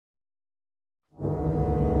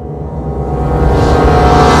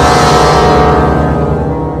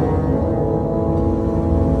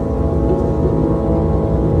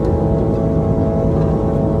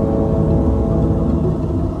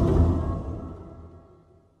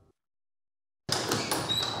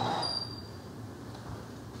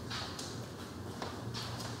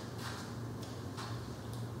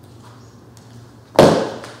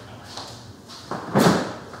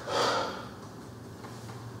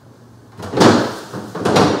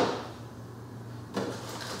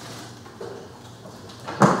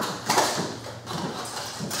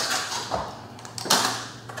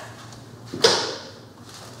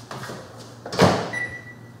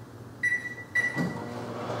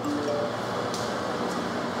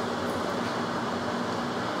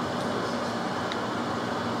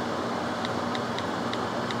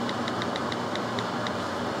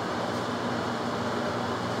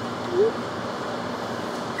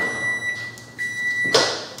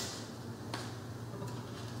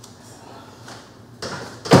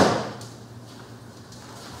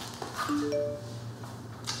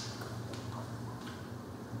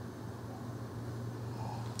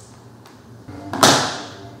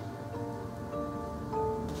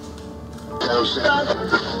no sense.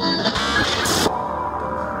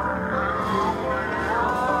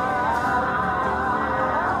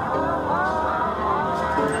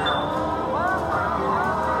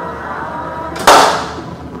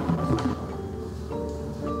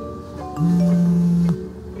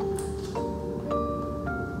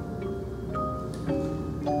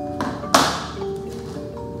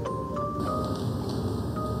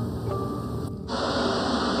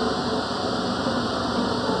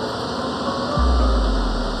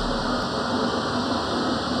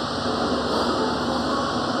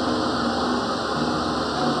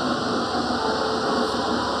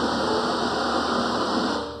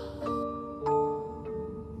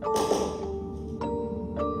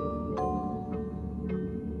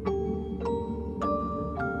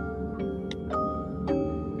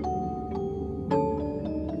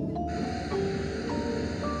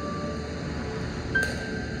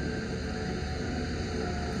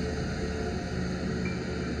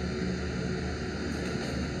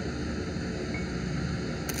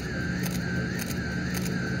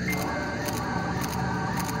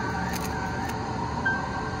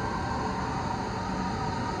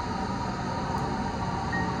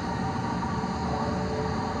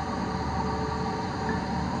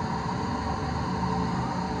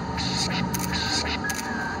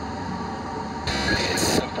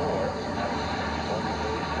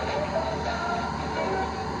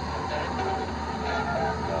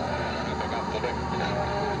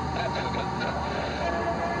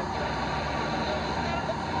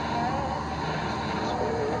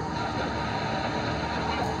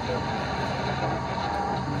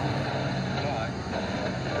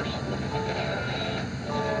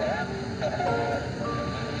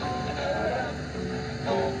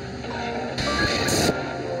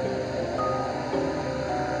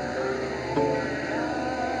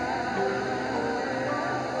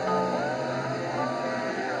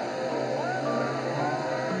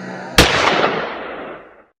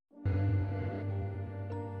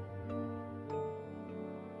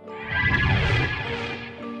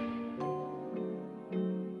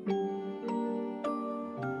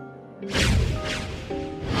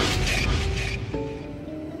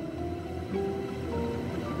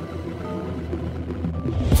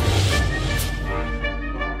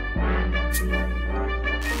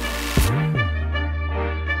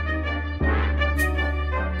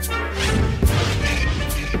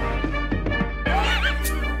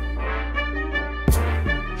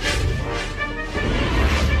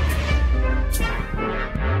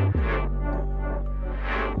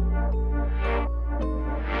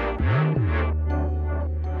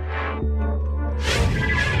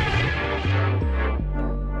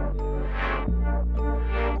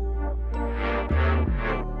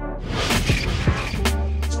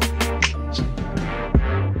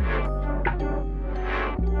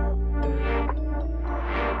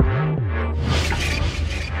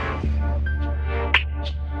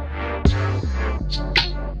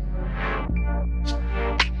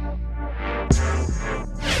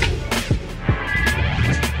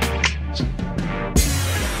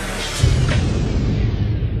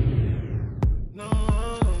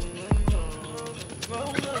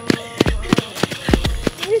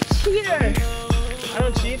 I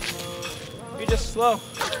don't cheat. You're just slow.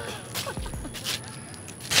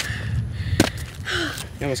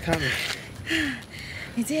 You almost caught me.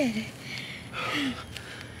 I did.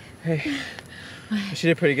 Hey, she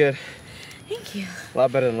did pretty good. Thank you. A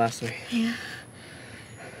lot better than last week. Yeah.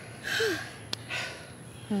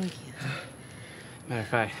 Thank you. Matter of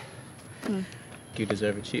fact, you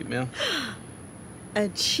deserve a cheat meal. A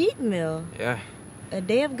cheat meal? Yeah. A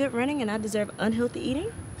day of good running and I deserve unhealthy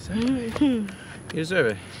eating? You deserve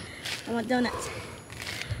it. I want donuts.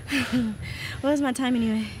 What was my time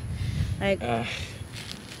anyway? Like,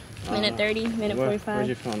 minute 30, minute 45? Where's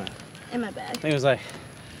your phone at? In my bag. I think it was like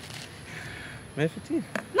minute 15.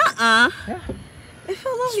 Nuh-uh. Yeah. It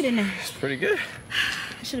felt longer than that. It's pretty good.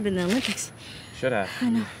 I should have been in the Olympics. Should have. I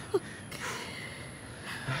know.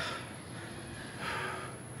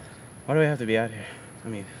 Why do we have to be out here? I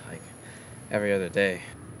mean, like, every other day.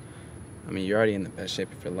 I mean, you're already in the best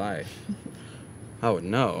shape of your life. I would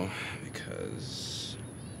know, because...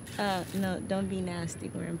 No, don't be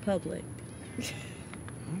nasty. We're in public. I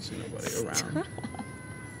don't see nobody around.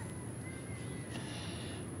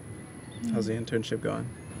 How's the internship going?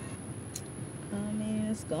 I mean,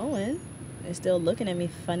 it's going. They're still looking at me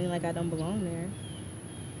funny like I don't belong there.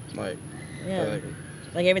 Like, yeah.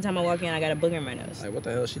 Like every time I walk in, I got a booger in my nose. Like, what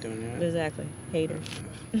the hell is she doing here? Exactly. Hater.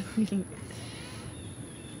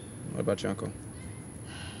 What about your uncle?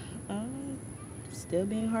 Still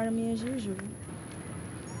being hard on me as usual.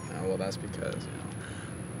 well, that's because,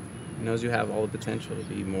 he knows you have all the potential to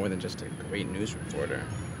be more than just a great news reporter.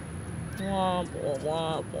 Womp,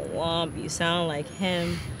 womp, womp. You sound like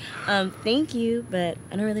him. Thank you, but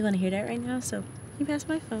I don't really want to hear that right now, so you pass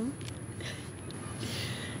my phone.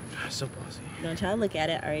 So bossy. Don't try to look at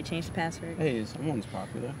it. I already changed the password. Hey, someone's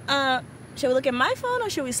popular. Should we look at my phone or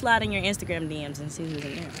should we slide in your Instagram DMs and see who's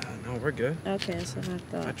in there? No, we're good. Okay, that's what I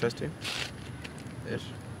thought. I trust you. Ish.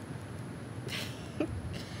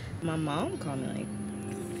 My mom called me like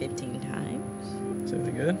 15 times. Is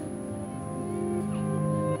everything good?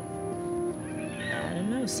 I don't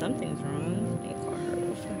know. Something's wrong. Let me call her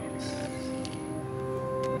real fast.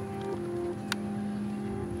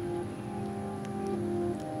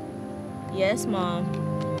 Yes, Mom.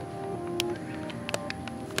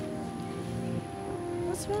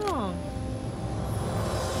 What's wrong?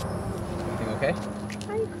 Everything okay?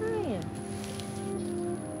 Why are you crying?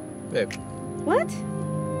 Babe. What?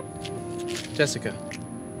 Jessica.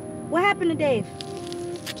 What happened to Dave?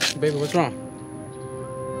 Baby, what's wrong?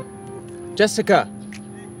 Jessica!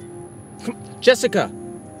 Come, Jessica! I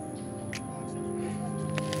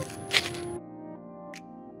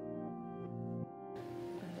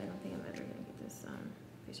don't think I'm ever gonna get this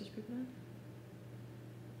research paper done.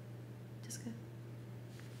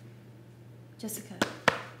 Jessica,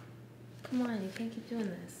 come on, you can't keep doing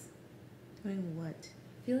this. Doing what?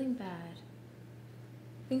 Feeling bad.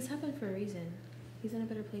 Things happen for a reason. He's in a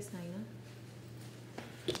better place now, you know?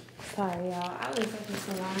 Sorry, y'all. I was taking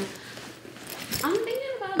so long. I'm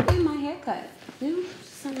thinking about getting my hair cut. You know,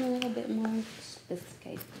 something a little bit more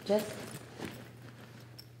sophisticated. Just.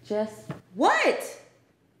 What?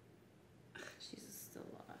 She's still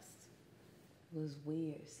lost. It was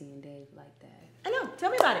weird seeing Dave like that. I know.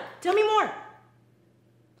 Tell me about it. Tell me more.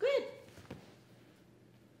 Go ahead.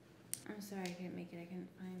 I'm sorry I couldn't make it. I couldn't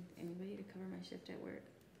find anybody to cover my shift at work.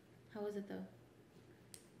 How was it though?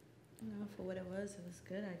 For what it was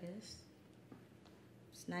good, I guess.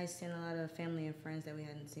 It's nice seeing a lot of family and friends that we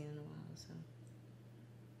hadn't seen in a while, so.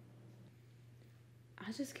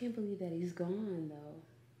 I just can't believe that he's gone, though.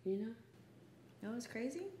 You know? You know what's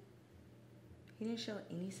crazy? He didn't show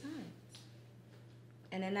any signs.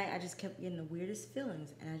 And that night, I just kept getting the weirdest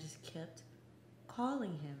feelings, and I just kept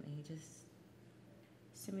calling him, and he just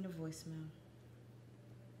sent me the voicemail.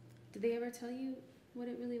 Did they ever tell you what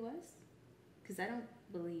it really was? Because I don't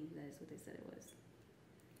believe that is what they said it was.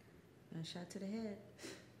 A shot to the head.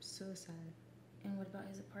 Suicide. And what about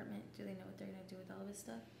his apartment? Do they know what they're going to do with all of his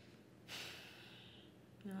stuff?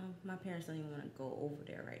 No, my parents don't even want to go over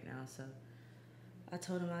there right now, so I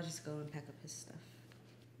told him I'll just go and pack up his stuff.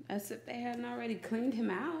 As if they hadn't already cleaned him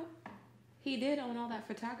out. He did own all that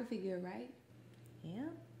photography gear, right? Yeah.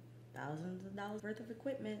 Thousands of dollars worth of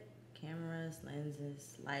equipment. Cameras,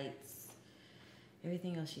 lenses, lights,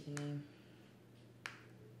 everything else you can name.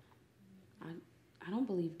 I don't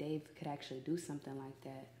believe Dave could actually do something like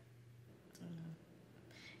that. I don't know.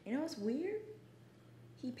 You know what's weird?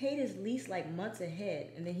 He paid his lease like months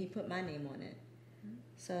ahead, and then he put my name on it. Mm-hmm.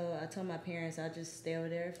 So I told my parents I'll just stay over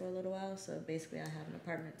there for a little while. So basically, I have an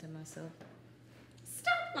apartment to myself.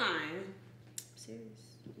 Stop lying. I'm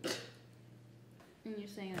serious. And you're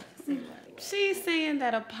saying that to say what? She's saying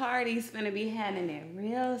that a party's gonna be happening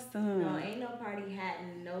real soon. No, ain't no party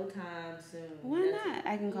happening no time soon. Why not?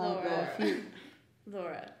 I can call Laura. a few.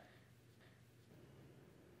 Laura.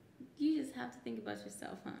 You just have to think about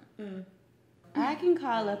yourself, huh? Mm. I can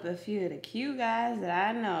call up a few of the cute guys that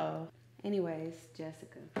I know. Anyways,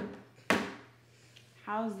 Jessica,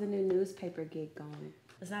 how's the new newspaper gig going?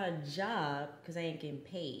 It's not a job because I ain't getting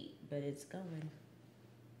paid, but it's going.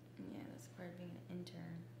 Yeah, that's part of being an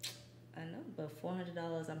intern. I know, but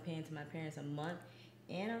 $400 I'm paying to my parents a month,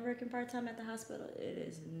 and I'm working part-time at the hospital. It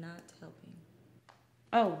is not helping.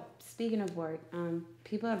 Oh, speaking of work,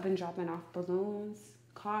 people have been dropping off balloons,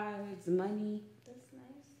 cards, money. That's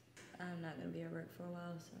nice. I'm not going to be at work for a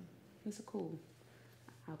while, so. It's cool.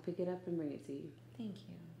 I'll pick it up and bring it to you. Thank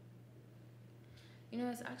you. You know,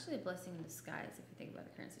 it's actually a blessing in disguise if you think about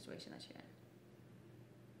the current situation that you're in.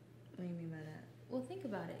 What do you mean by that? Well, think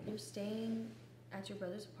about it. You're staying at your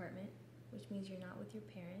brother's apartment, which means you're not with your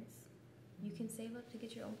parents. You can save up to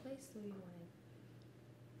get your own place. What do you want?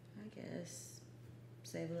 I guess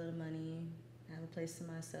save a little money, have a place to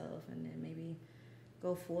myself, and then maybe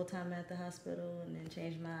go full-time at the hospital and then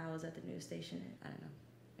change my hours at the news station. I don't know.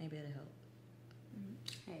 Maybe it'll help.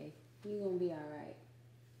 Hey, you're going to be all right.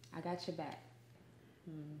 I got your back.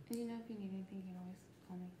 And you know, if you need anything, you can always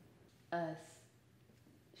call me. Us.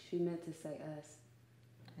 She meant to say us.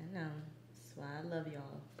 I know. That's why I love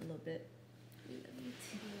y'all a little bit. I love you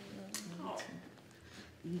too. Me too.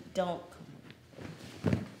 You don't come on.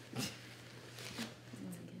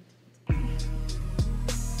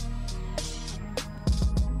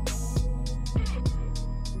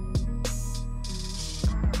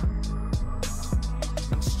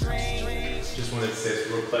 Just wanted to say it's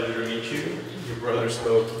a real pleasure to meet you. Your brother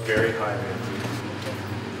spoke very highly of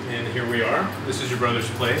you. And here we are. This is your brother's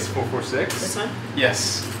place, 446. This one?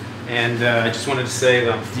 Yes. And I just wanted to say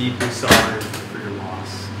that I'm deeply sorry for your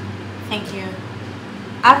loss. Thank you.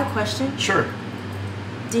 I have a question. Sure.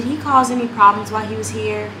 Did he cause any problems while he was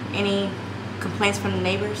here? Any complaints from the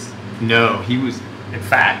neighbors? No, he was, in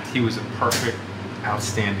fact, he was a perfect,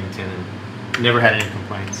 outstanding tenant. Never had any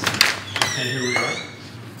complaints. And here we are.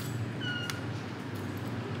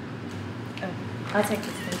 Oh, I'll take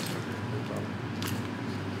this. Thank you.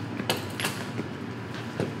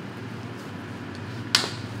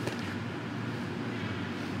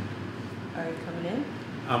 Are you coming in?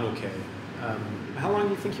 I'm okay. How long do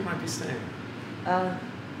you think you might be staying?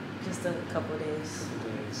 Just a couple of days.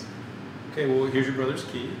 Couple days. Okay, well, here's your brother's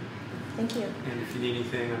key. Thank you. And if you need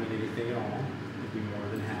anything, anything at all, I'd be more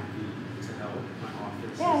than happy to help. My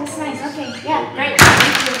office. Yeah, is that's nice. always Okay, yeah, open. great.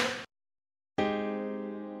 Thank you.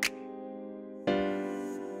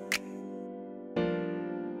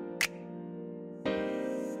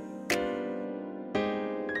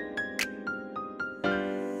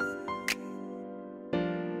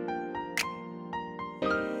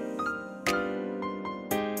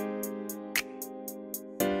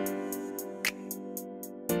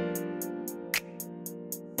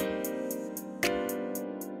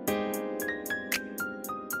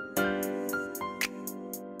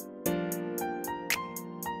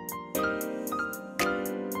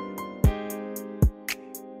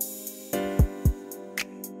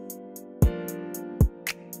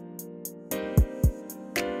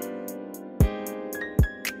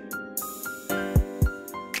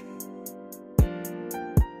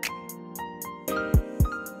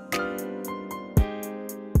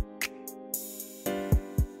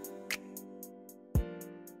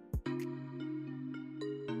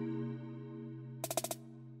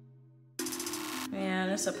 Man,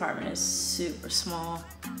 this apartment is super small.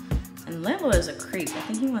 And landlord is a creep. I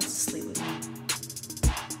think he wants to sleep with me.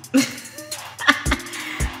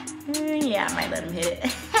 Yeah, I might let him hit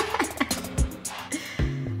it.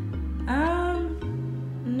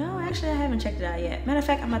 No, actually I haven't checked it out yet. Matter of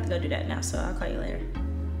fact, I'm about to go do that now, so I'll call you later.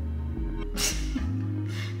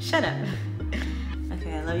 Shut up.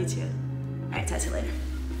 Okay, I love you too. All right, talk to you later.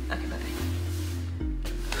 Okay, bye.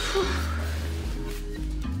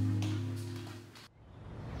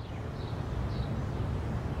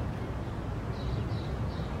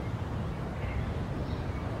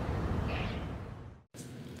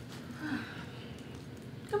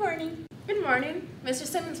 Good morning. Good morning. Mr.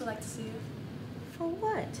 Simmons would like to see you. For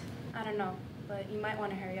what? I don't know, but you might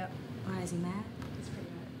want to hurry up. Why is he mad? He's pretty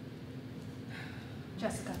mad.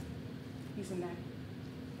 Jessica, he's in there.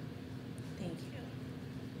 Thank you.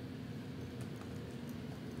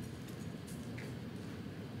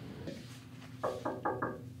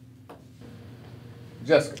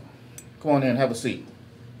 Jessica, come on in, have a seat.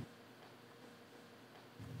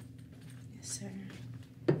 Yes, sir.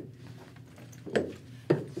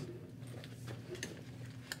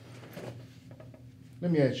 Let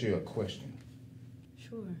me ask you a question.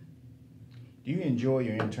 Sure. Do you enjoy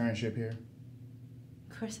your internship here?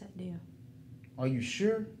 Of course I do. Are you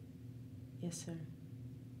sure? Yes, sir.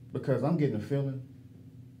 Because I'm getting a feeling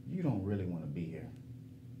you don't really want to be here.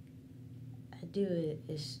 I do it.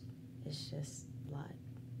 It's just a lot.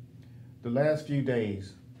 The last few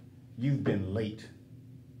days, you've been late.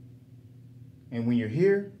 And when you're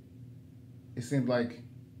here, it seems like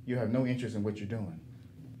you have no interest in what you're doing.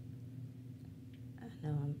 I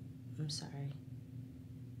know. I'm sorry.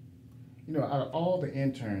 You know, out of all the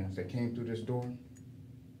interns that came through this door,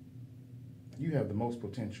 you have the most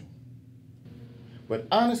potential. But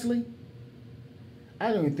honestly,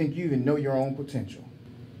 I don't even think you even know your own potential.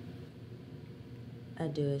 I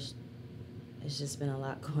do. It's just been a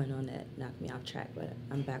lot going on that knocked me off track, but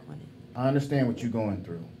I'm back on it. I understand what you're going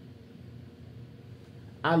through.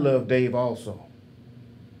 I love Dave also.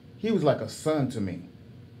 He was like a son to me.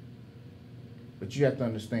 But you have to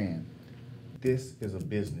understand, this is a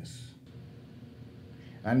business.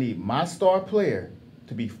 I need my star player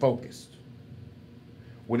to be focused.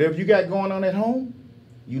 Whatever you got going on at home,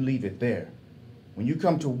 you leave it there. When you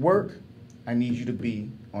come to work, I need you to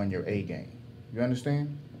be on your A game. You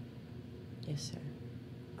understand? Yes, sir.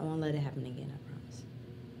 I won't let it happen again, I promise.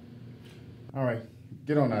 All right,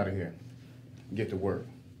 get on out of here. Get to work.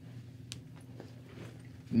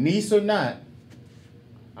 Niece or not,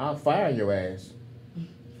 I'll fire your ass.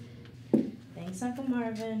 Thanks, Uncle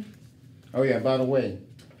Marvin. Oh yeah, by the way,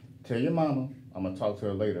 tell your mama I'm gonna talk to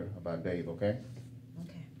her later about Dave, okay?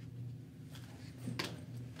 Okay.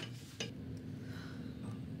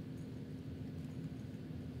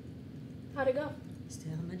 How'd it go?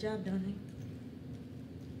 Still on my job, don't I?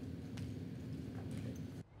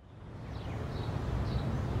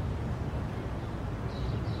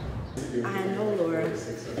 I know, Laura. I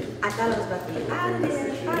thought I was about to be out of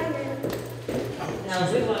there, fired. No,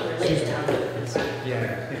 we weren't related.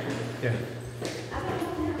 Yeah.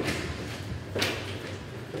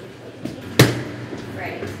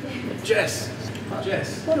 Right. Jess.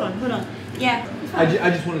 Hold on. Yeah. I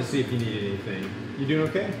just wanted to see if you needed anything. You doing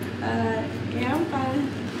okay? Yeah, I'm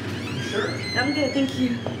fine. You sure? I'm good, thank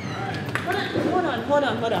you. Alright. Hold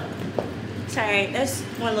on. Sorry, that's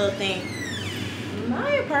one little thing.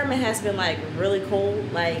 My apartment has been like really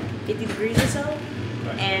cold, like 50 degrees or so.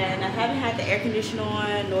 Right. And I haven't had the air conditioner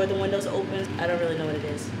on nor the windows open. I don't really know what it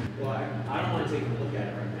is. Well, I don't want to take a look at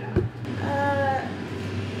it right now.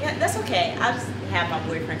 Yeah, that's okay. I'll just have my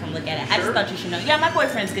boyfriend come look at it. I just Sure. thought you should know. Yeah, my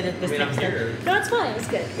boyfriend's good at this I mean, type of I'm stuff. here. No, it's fine. It's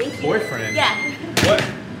good. Thank you. Boyfriend? Yeah. What?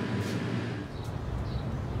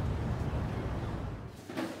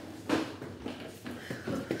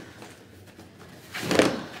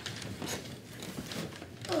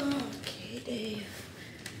 Okay, Dave.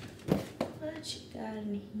 What you got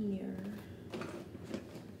in here?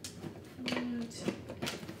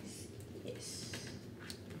 Yes.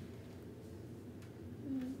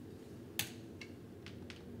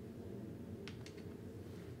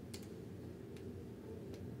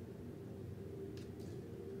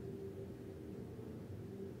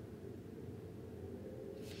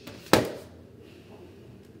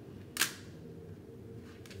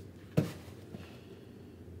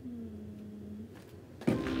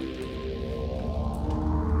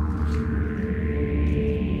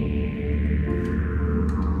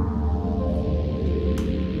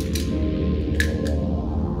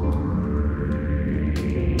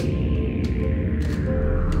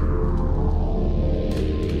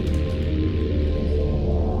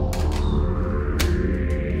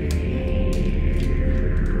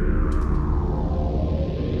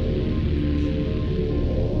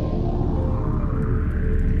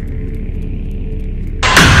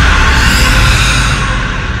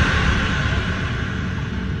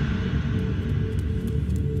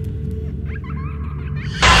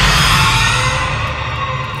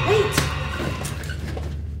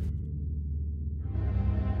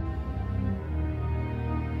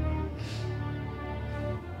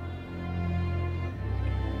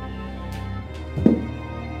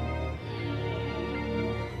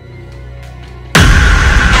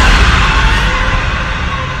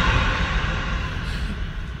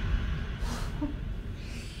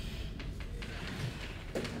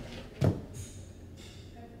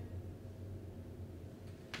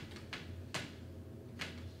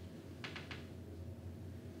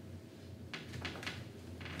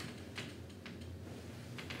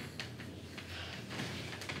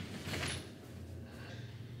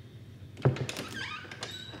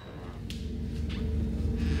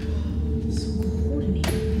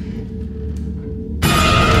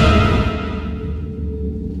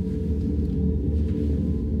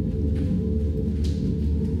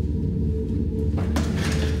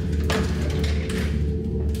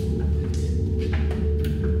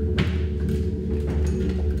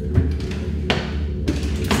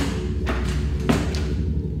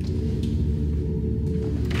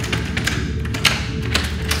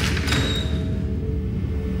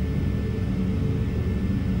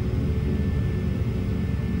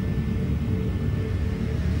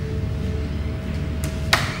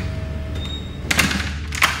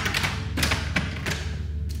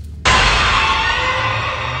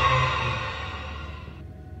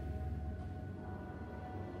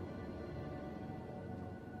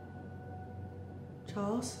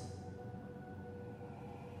 Charles?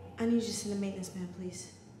 I need you to send a maintenance man,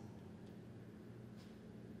 please.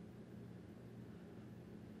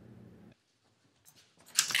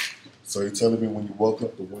 So you're telling me when you woke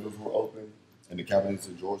up, the windows were open and the cabinets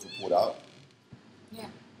and drawers were pulled out? Yeah,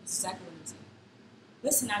 that's exactly what I'm saying.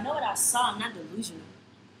 Listen, I know what I saw. I'm not delusional.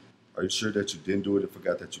 Are you sure that you didn't do it and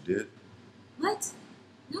forgot that you did? What?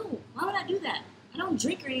 No, why would I do that? I don't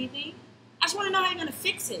drink or anything. I just want to know how you're going to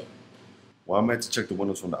fix it. Well, I'm going to check the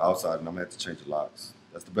windows from the outside and I'm going to have to change the locks.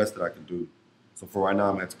 That's the best that I can do. So for right now,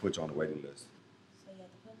 I'm going to have to put you on the waiting list. So you have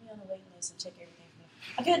to put me on the waiting list and check everything for me.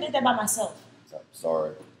 I could have did that by myself.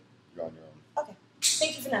 Sorry. You're on your own. Okay.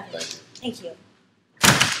 Thank you for nothing. Thank you. Thank you.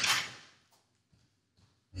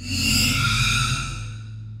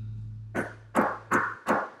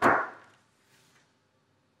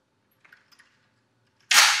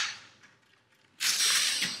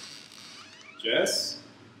 Jess?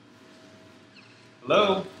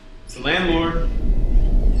 Hello? It's the landlord.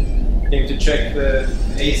 Came to check the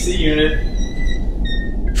AC unit.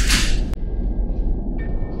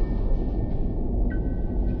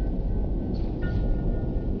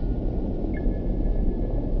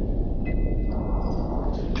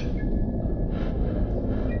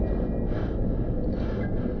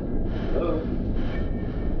 Hello?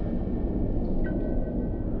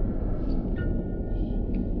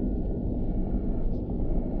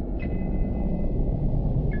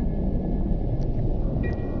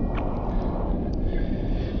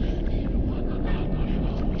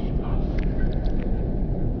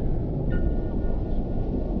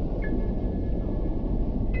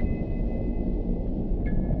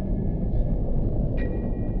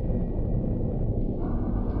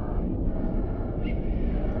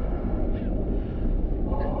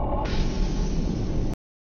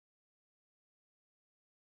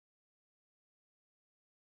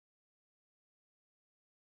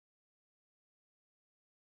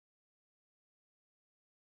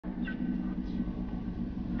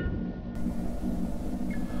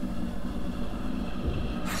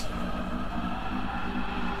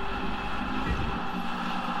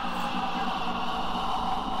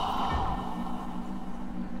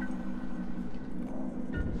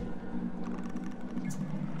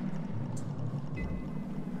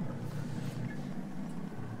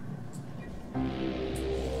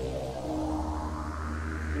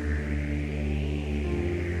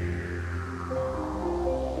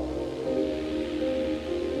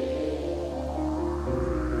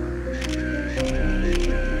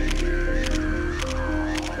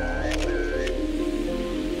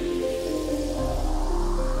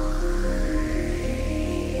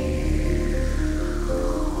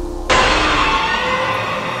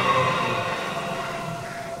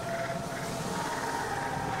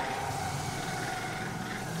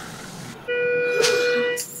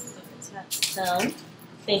 So,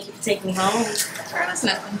 thank you for taking me home. Girl, that's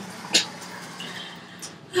nothing.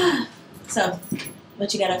 So,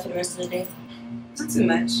 what you got up for the rest of the day? Not too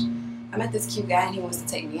much. I met this cute guy and he wants to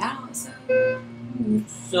take me out, so.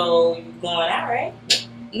 So, you going out, right?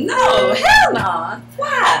 No, hell no.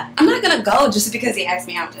 Why? I'm not gonna go just because he asked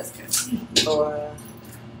me out, Jessica. Or,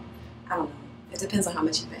 I don't know. It depends on how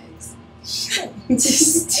much he begs.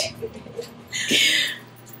 just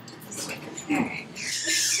Alright.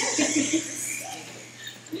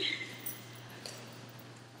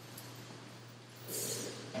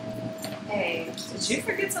 Hey, did you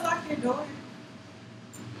forget to lock your door?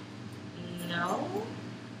 No.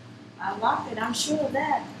 I locked it, I'm sure of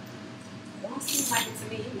that. It don't seem like it to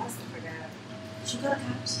me. You must have forgot. She got a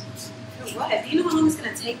cops. For what? Do you know how long it's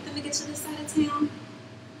gonna take them to get to this side of town?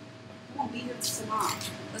 I won't be here till tomorrow.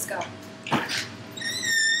 Let's go.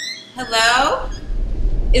 Hello?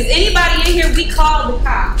 Is anybody in here? We called the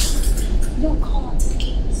cops. You don't call out to the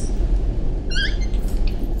kids.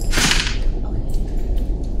 Okay.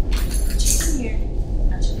 Come here.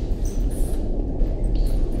 Gotcha.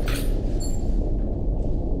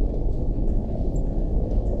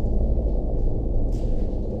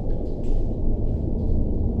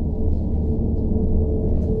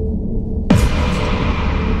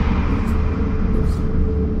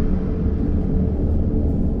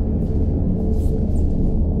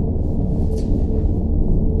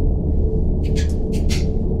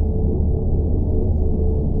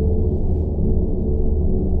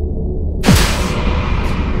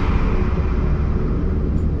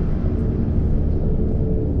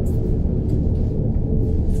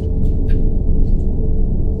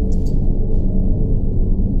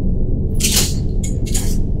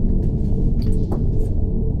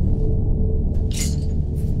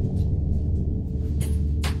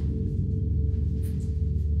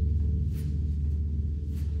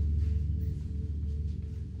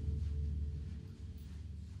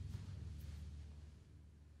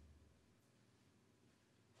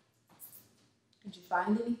 Did you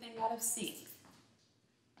find anything out of sync?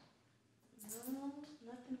 No,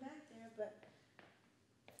 nothing back there, but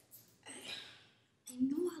I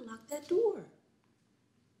know I locked that door.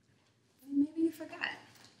 Maybe you forgot.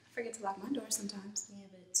 I forget to lock my door sometimes. yeah,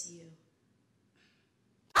 but it's you.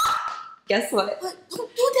 Guess what? What?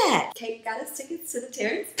 Don't do that. Kate got us tickets to the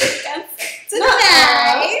Terrence concert No.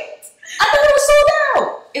 tonight. I thought it was sold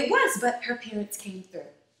out. It was, but her parents came through.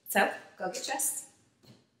 So, go get dressed.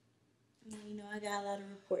 No, you know, I got a lot of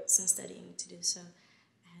reports and studying to do, so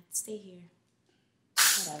I had to stay here.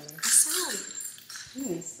 Whatever. I'm sorry.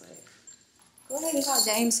 Seriously. Go ahead and call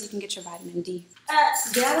James so you can get your vitamin D.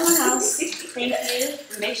 Get out of my house. Thank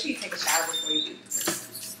you. Make sure you take a shower before you do.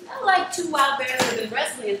 I like two wild bears that have been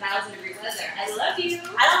wrestling in 1,000-degree weather. I love you.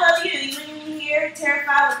 I don't love you. You leave me here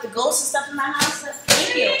terrified with the ghosts and stuff in my house.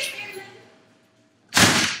 Thank you.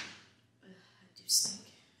 stink.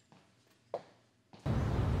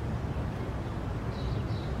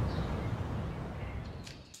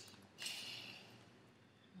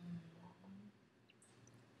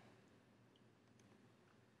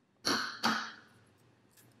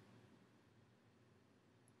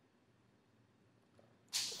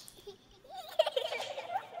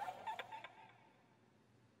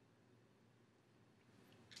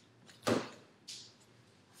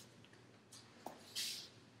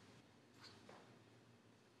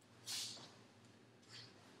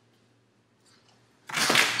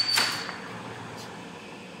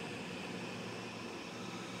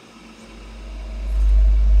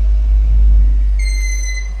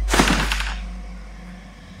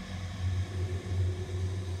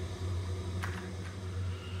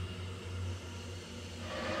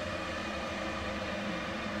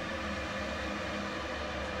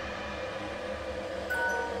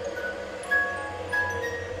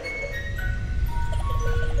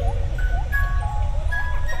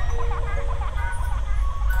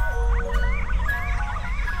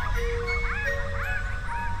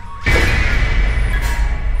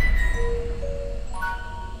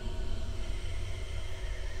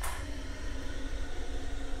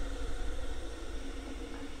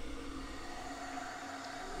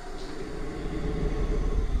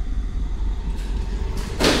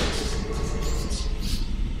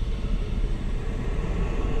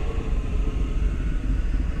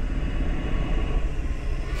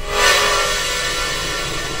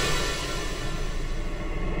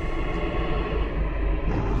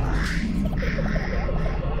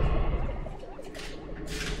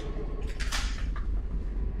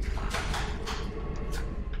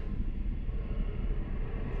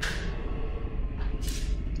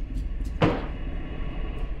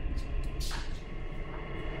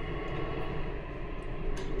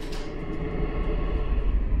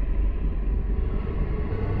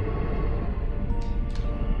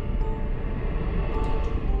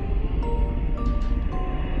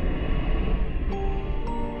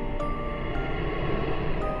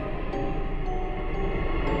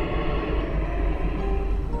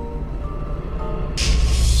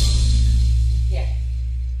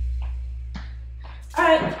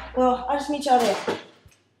 Alright, well, I'll just meet y'all there.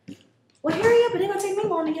 Well, hurry up, it ain't gonna take me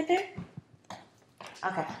long to get there.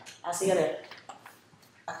 Okay, I'll see you there.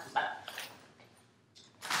 Bye.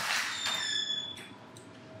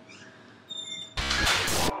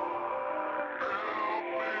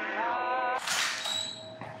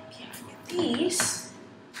 Can't forget these.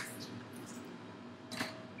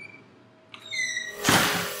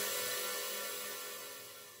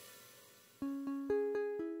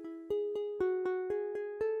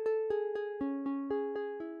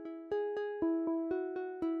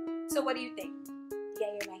 So what do you think? Yay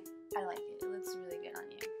or nay? I like it. It looks really good on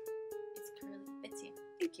you. It's curly. Fits you.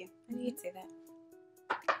 Thank you. I knew you'd say that.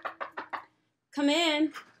 Come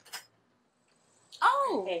in.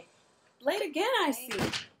 Oh, Hey. late again, I see.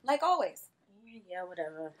 Like always. Yeah,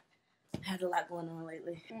 whatever. Had a lot going on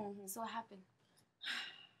lately. So what happened?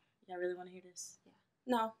 Y'all really want to hear this?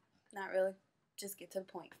 No, not really. Just get to the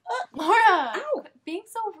point. Laura! Ow! Being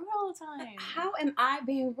so rude all the time. How am I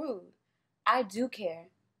being rude? I do care.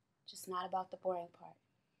 Just not about the boring part.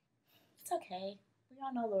 It's okay. We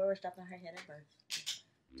all know Laura was dropping her head at birth.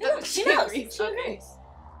 She knows. agrees. She Okay. agrees.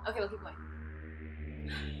 Okay, we'll keep going.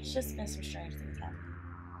 It's just been some strange things happening.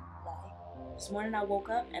 Like, this morning I woke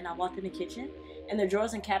up and I walked in the kitchen and the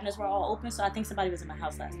drawers and cabinets were all open, so I think somebody was in my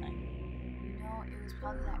house last night. You know, it was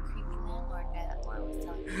probably that creepy landlord guy that Laura was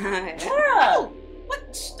telling me. Laura!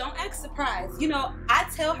 What? Shh, don't act surprised. You know, I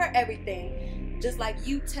tell her everything, just like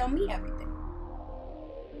you tell me everything.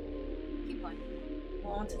 Keep going.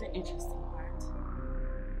 Well, on to the interesting part.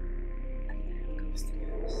 I think I have a ghost in the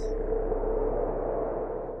house.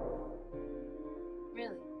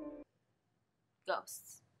 Really?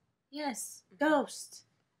 Ghosts. Yes, ghost.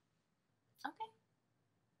 Okay.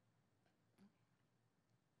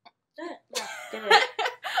 Get it.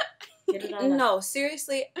 Get it on. No,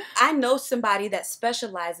 seriously, I know somebody that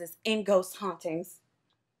specializes in ghost hauntings.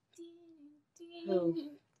 Who?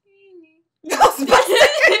 Ghostbusters.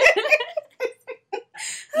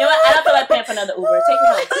 You know what? I don't feel like paying for another Uber. Take me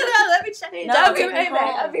home. No, let me check. No, I'll be take me right home,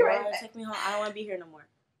 back. I'll be right Laura. back. Take me home. I don't want to be here no more.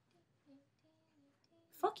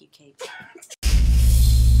 Fuck you, Kate.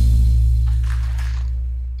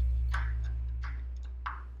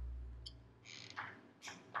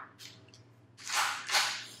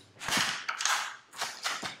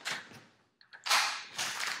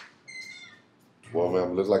 Well,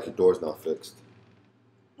 ma'am, looks like your door's not fixed.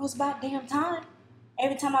 It was about damn time.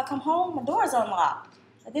 Every time I come home, my door's unlocked.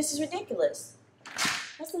 Like, this is ridiculous.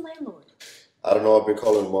 What's the landlord? I don't know. I've been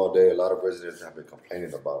calling him all day. A lot of residents have been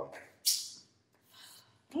complaining about him.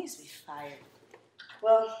 He needs to be fired.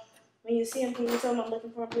 Well, when you see him, can you tell him I'm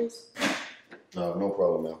looking for him, please? No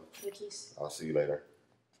problem, man. The keys. I'll see you later.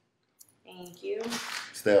 Thank you.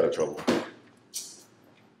 Stay out of trouble.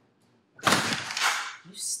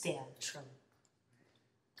 You stay out of trouble.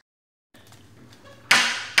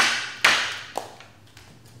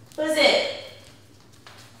 What is it?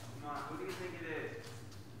 Come on, who do you think it is?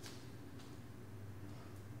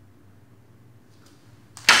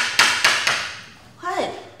 What?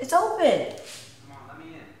 It's open. Come on, let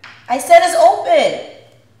me in. I said it's open.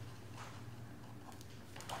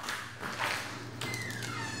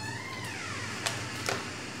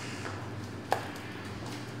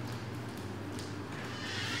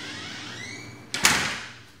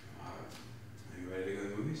 Are you ready to go to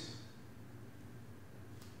the movies?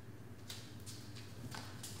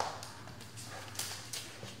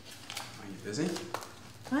 Are you busy?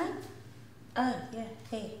 What? Yeah.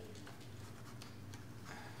 Hey.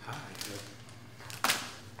 Hi.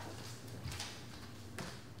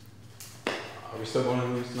 Are we still going to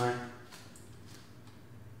the movies tonight?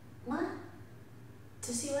 What?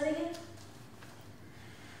 To see what again?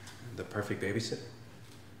 The Perfect Babysitter?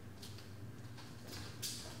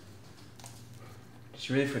 Did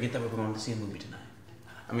you really forget that we were going to see a movie tonight?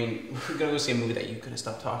 I mean, we're gonna go see a movie that you couldn't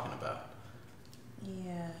stop talking about.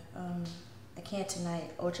 Yeah, I can't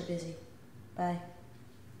tonight. Ultra busy. Bye.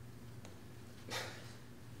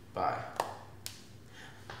 Bye.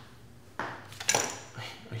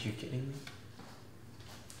 Are you kidding me?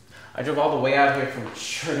 I drove all the way out here from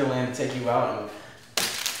Sugarland to take you out, and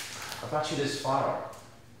I brought you this flower.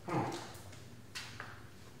 Come on.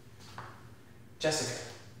 Jessica.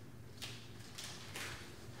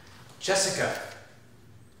 Jessica.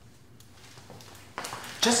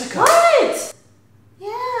 Jessica. What?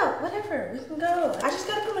 Yeah, whatever. We can go. I just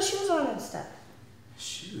gotta put my shoes on and stuff.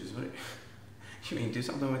 Shoes? What? You mean do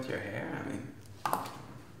something with your hair? I mean.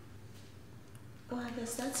 Well, I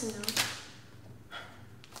guess that's a no.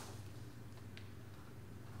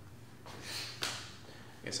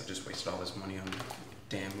 I guess I just wasted all this money on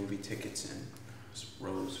damn movie tickets and this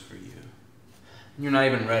rose for you. And you're not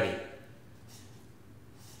even ready.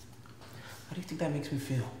 How do you think that makes me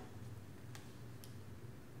feel?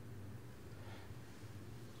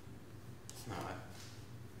 No,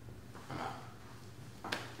 I'm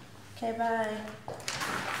out. Okay, bye.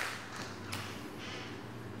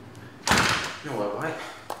 You know what? Why?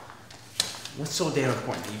 What's so damn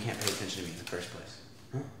important that you can't pay attention to me in the first place?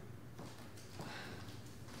 Huh?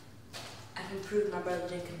 I can prove my brother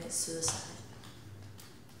didn't commit suicide.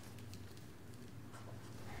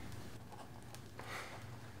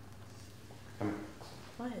 Come here.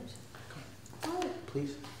 What? Come. What?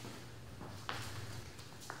 Please.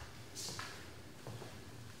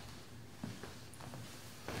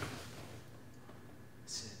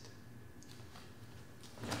 Sit.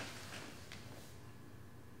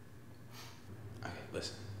 Okay,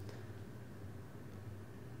 listen.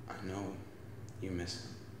 I know you miss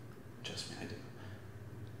him. Trust me, I do.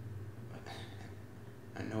 But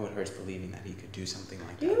I know it hurts believing that he could do something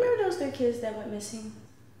like Do that. you remember those 3 kids that went missing?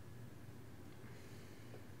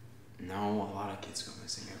 No, a lot of kids go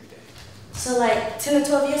missing every day. So like 10 or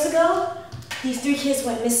 12 years ago, these 3 kids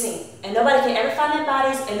went missing and nobody can ever find their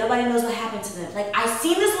bodies and nobody knows what happened to them. Like I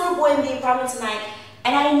seen this little boy in the apartment tonight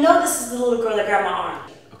and I know this is the little girl that grabbed my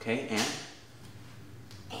arm. Okay, and?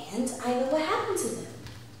 And I know what happened to them.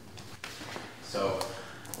 So,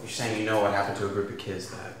 you're saying you know what happened to a group of kids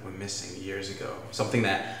that went missing years ago? Something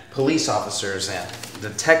that police officers and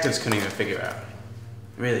detectives couldn't even figure out.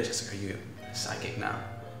 Really, Jessica, are you psychic now?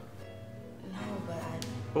 No, but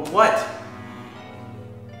But what?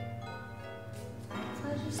 I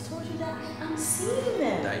just told you that I'm seeing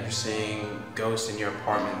them. That you're seeing ghosts in your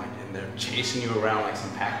apartment and they're chasing you around like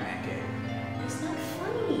some Pac-Man game. It's not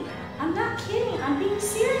funny. I'm not kidding. I'm being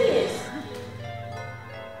serious.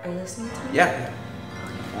 Are you listening to me? Yeah.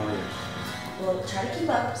 Oh, yeah. Well, try to keep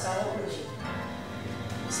up so I won't lose you.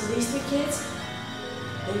 So these 3 kids,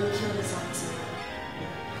 they were killed as zombies.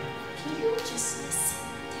 Can you just listen?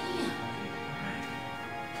 Damn.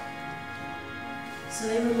 So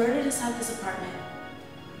they were murdered inside this apartment.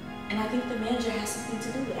 And I think the manager has something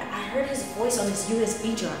to do with it. I heard his voice on this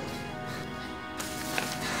USB drive.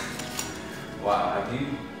 Wow, have you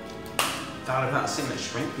thought about seeing the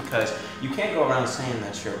shrink? Because you can't go around saying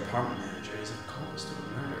that your apartment manager is accomplice to a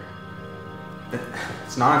murder.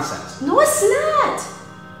 It's nonsense. No, it's not.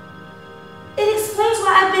 It explains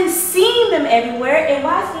why I've been seeing them everywhere and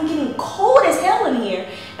why it's been getting cold as hell in here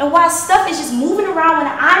and why stuff is just moving around when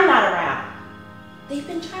I'm not around. They've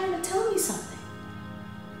been trying to tell me something.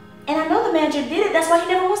 And I know the manager did it. That's why he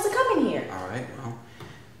never wants to come in here. All right, well,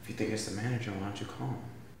 if you think it's the manager, why don't you call him?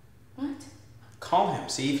 What? Call him.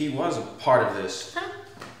 See if he was a part of this. Huh?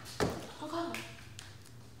 I'll call him.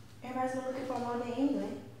 Everybody's been looking for him all day anyway.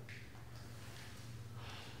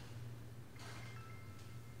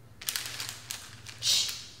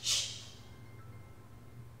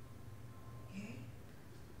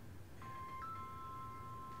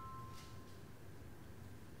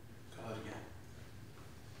 Call it again.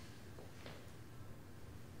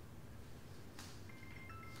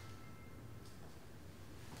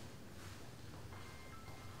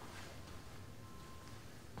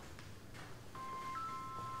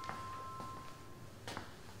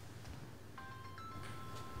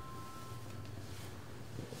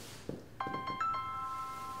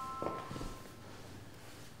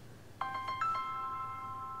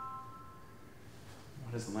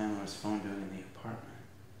 What is the landlord's phone doing in the apartment?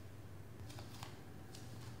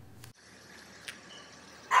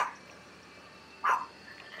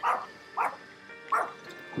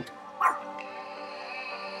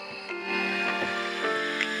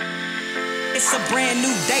 It's a brand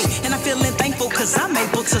new day, and I'm feeling thankful cause I'm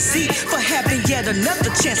able to see for having yet another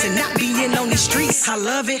chance and not being on these streets. I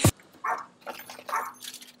love it.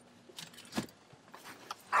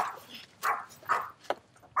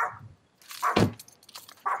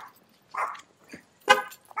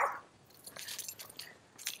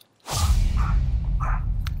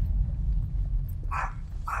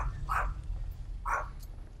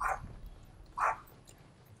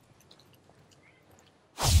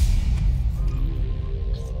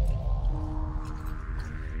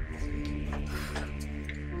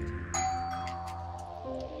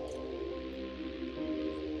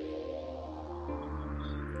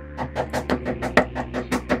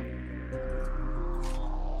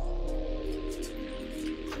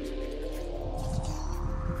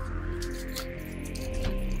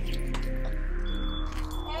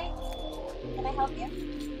 Can I help you?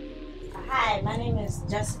 Hi, my name is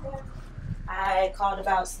Jessica. I called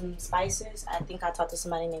about some spices. I think I talked to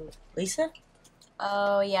somebody named Lisa.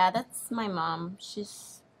 Oh yeah, that's my mom.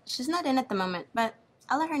 She's not in at the moment, but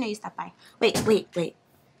I'll let her know you stopped by. Wait. It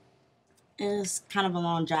was kind of a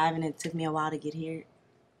long drive and it took me a while to get here.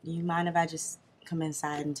 Do you mind if I just come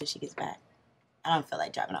inside until she gets back? I don't feel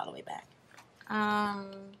like driving all the way back.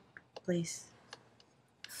 Please.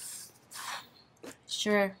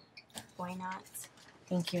 Sure. Why not?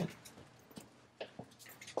 Thank you.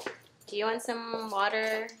 Do you want some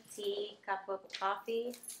water, tea, cup of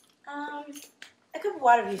coffee? A cup of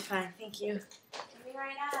water would be fine. Thank you. Coming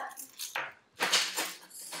right up.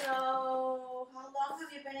 So, how long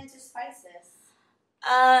have you been into spices?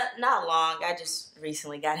 Not long. I just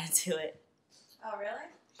recently got into it. Oh, really?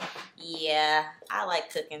 Yeah, I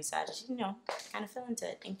like cooking, so I just, kind of fell into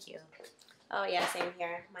it. Thank you. Oh, yeah, same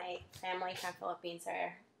here. My family from Philippines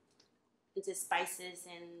are into spices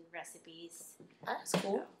and recipes. That's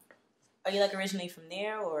cool. Are you like originally from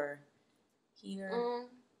there or here?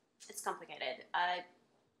 It's complicated. I've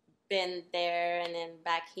been there and then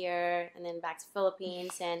back here and then back to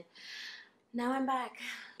Philippines and now I'm back.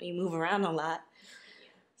 You move around a lot.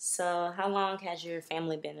 So how long has your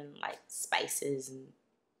family been in like spices and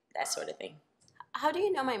that sort of thing? How do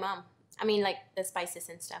you know my mom? I mean, like the spices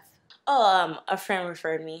and stuff. Oh, a friend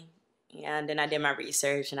referred me. Yeah, and then I did my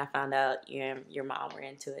research and I found out you and your mom were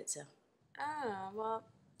into it, so. Oh, well,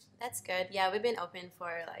 that's good. Yeah, we've been open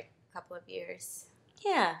for like a couple of years.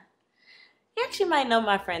 Yeah. You actually might know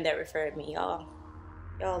my friend that referred me. Y'all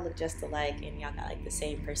look just alike and y'all got like the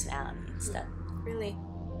same personality and stuff. Really?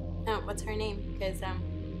 Oh, what's her name? Because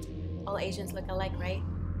all Asians look alike, right?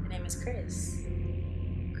 Her name is Chris.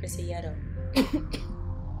 Chris Ayeto.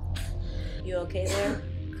 You okay there,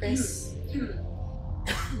 Chris?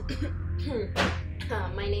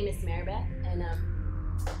 My name is Maverick, and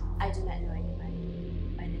I do not know anybody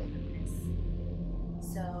by the name of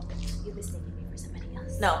Chris. So you mistaken me for somebody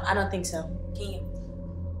else? No, I don't think so.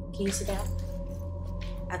 Can you sit down?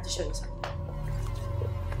 I have to show you something.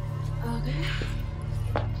 Okay.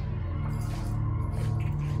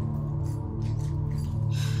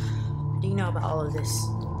 Do you know about all of this?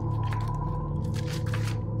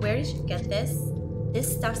 Where did you get this?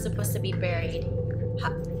 This stuff's supposed to be buried.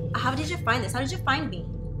 How did you find this? How did you find me?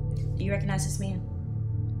 Do you recognize this man?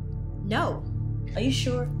 No. Are you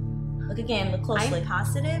sure? Look again, look closely. I'm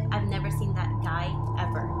positive I've never seen that guy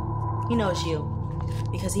ever. He knows you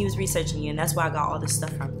because he was researching you and that's where I got all this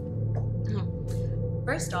stuff from.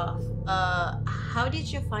 First off, how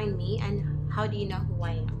did you find me and how do you know who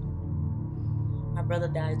I am? My brother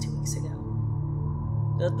died 2 weeks ago.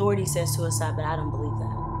 The authority says suicide, but I don't believe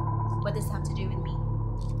that. What does this have to do with me?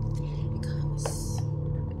 Because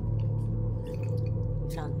I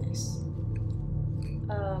found this.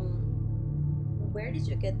 Where did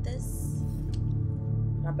you get this?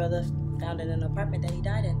 My brother found it in an apartment that he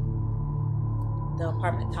died in. The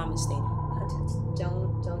apartment Thomas stayed in.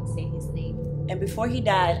 Don't say his name. And before he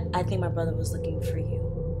died, I think my brother was looking for you.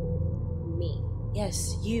 Me.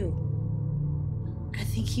 Yes, you. I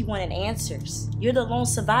think he wanted answers. You're the lone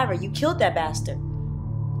survivor. You killed that bastard.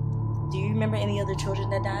 Do you remember any other children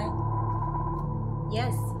that died?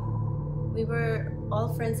 Yes. We were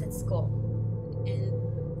all friends at school.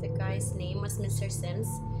 And the guy's name was Mr. Sims.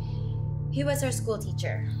 He was our school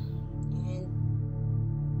teacher. And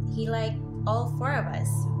he liked all four of us.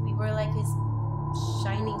 We were like his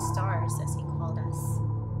shining stars, as he called us.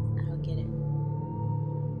 I don't get it.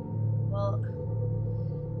 Well,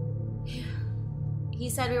 he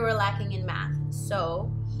said we were lacking in math,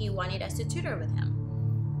 so he wanted us to tutor with him.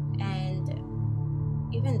 And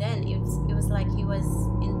even then, it was like he was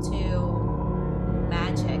into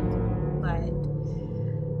magic, but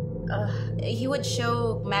he would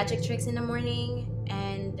show magic tricks in the morning,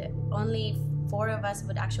 and only 4 of us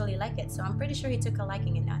would actually like it. So I'm pretty sure he took a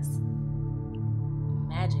liking in us.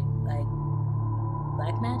 Magic, like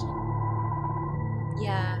black magic?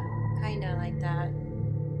 Yeah, kinda like that.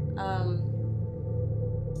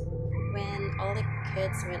 When all the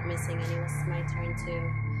kids went missing and it was my turn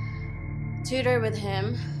to tutor with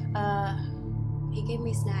him, he gave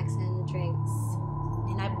me snacks and drinks,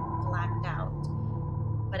 and I blacked out.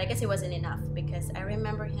 But I guess it wasn't enough because I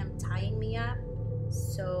remember him tying me up.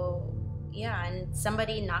 So yeah, and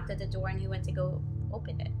somebody knocked at the door and he went to go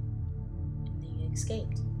open it. And then you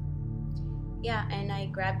escaped. Yeah, and I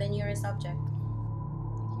grabbed the nearest object.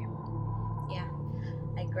 Yeah,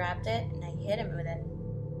 I grabbed it and I hit him with it.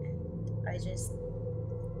 And I just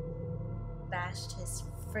bashed his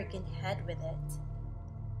freaking head with it.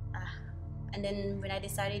 And then when I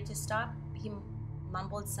decided to stop, he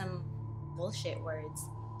mumbled some bullshit words.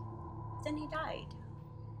 Then he died.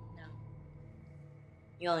 No.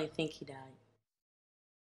 You only think he died.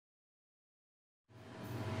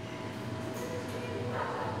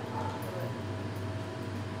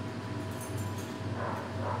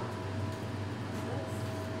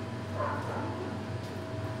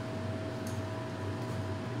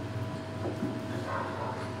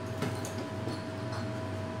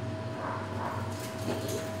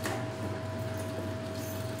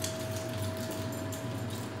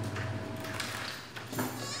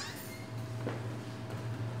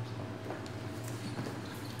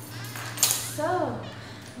 So,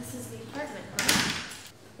 this is the apartment, huh?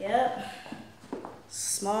 Yep.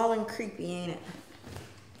 Small and creepy, ain't it?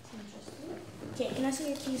 Interesting. Okay, can I see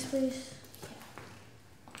your keys, please?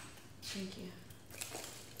 Thank you.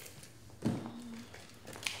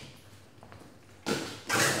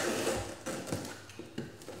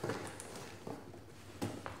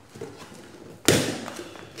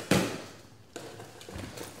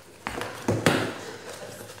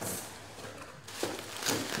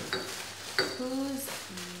 Who's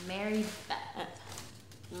Mary Beth?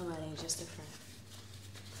 Nobody, just a friend.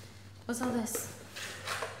 What's all this?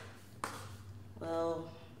 Well,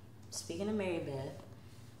 speaking of Mary Beth,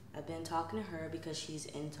 I've been talking to her because she's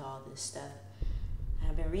into all this stuff.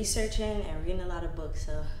 I've been researching and reading a lot of books,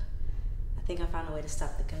 so I think I found a way to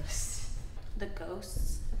stop the ghosts. The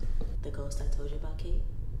ghosts? The ghost I told you about, Kate?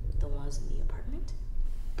 The ones in the apartment?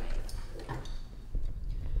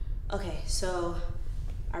 Okay, so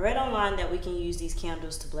I read online that we can use these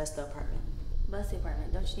candles to bless the apartment. Bless the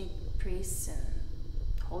apartment. Don't you need priests and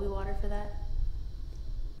holy water for that?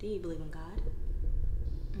 Do you believe in God?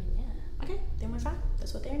 Yeah. Okay, then we're fine.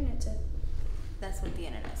 That's what the internet said. That's what the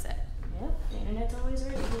internet said. Yep, the internet's always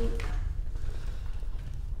right, Kate.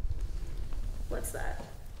 What's that?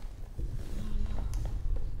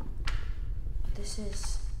 This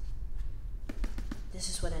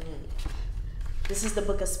is what I need. This is the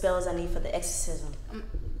book of spells I need for the exorcism.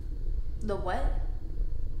 The what?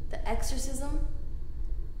 The exorcism?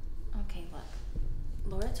 Okay, look.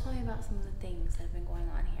 Laura told me about some of the things that have been going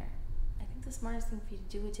on here. I think the smartest thing for you to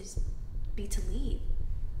do would just be to leave.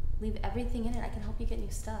 Leave everything in it. I can help you get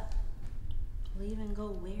new stuff. Leave and go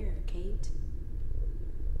where, Kate?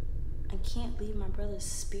 I can't leave my brother's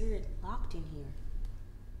spirit locked in here.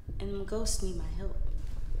 And the ghosts need my help.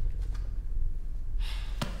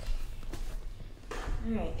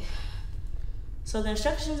 Alright. So the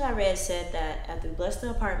instructions I read said that after we bless the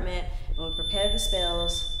apartment and we prepare the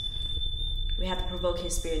spells, we have to provoke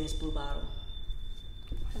his spirit in this blue bottle.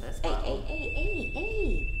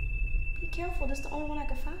 Hey. Be careful, this is the only one I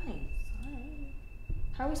could find. Sorry.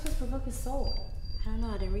 How are we supposed to provoke his soul? I don't know,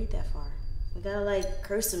 I didn't read that far. We gotta like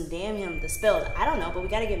curse him, damn him, the spells. I don't know, but we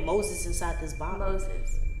gotta get Moses inside this bottle.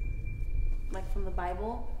 Moses. Like from the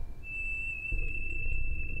Bible?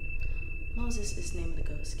 Moses is the name of the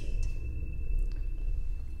ghost, Kate.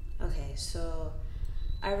 Okay, so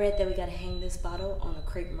I read that we gotta hang this bottle on a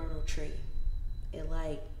crepe myrtle tree. It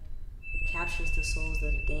like captures the souls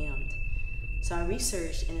of the damned. So I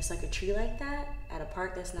researched, and it's like a tree like that at a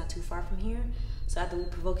park that's not too far from here. So after we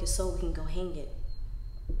provoke his soul, we can go hang it.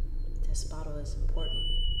 This bottle is important.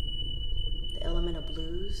 The element of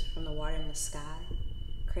blues from the water and the sky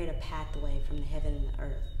create a pathway from the heaven and the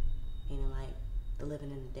earth, meaning like the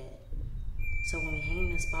living and the dead. So when we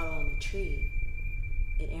hang this bottle on the tree,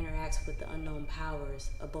 it interacts with the unknown powers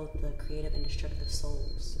of both the creative and destructive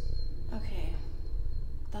souls. Okay.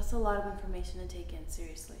 That's a lot of information to take in,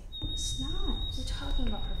 seriously. It's not. We're talking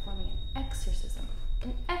about performing an exorcism.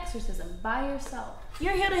 An exorcism by yourself.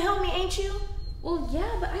 You're here to help me, ain't you? Well,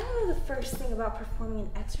 yeah, but I don't know the first thing about performing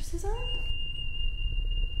an exorcism.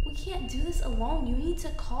 We can't do this alone. You need to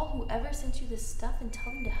call whoever sent you this stuff and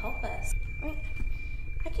tell them to help us. I mean,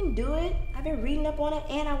 I can do it. I've been reading up on it,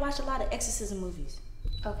 and I watched a lot of exorcism movies.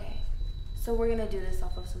 Okay, so we're gonna do this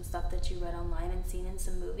off of some stuff that you read online and seen in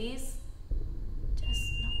some movies?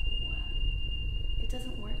 Just no. It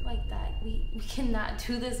doesn't work like that. We cannot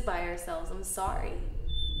do this by ourselves. I'm sorry.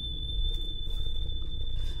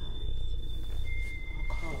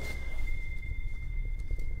 I'll call her.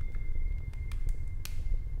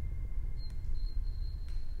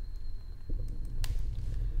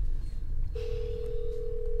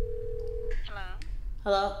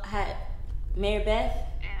 Hello? Hi. Mary Beth?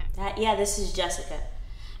 Yeah, this is Jessica.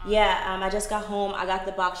 Yeah, I just got home. I got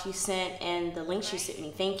the box you sent and the link you sent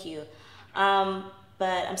me. Thank you.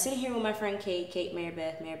 But I'm sitting here with my friend Kate, Mary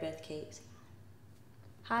Beth, Kate.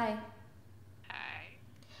 Hi.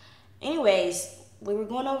 Anyways, we were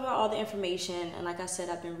going over all the information, and like I said,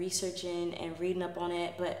 I've been researching and reading up on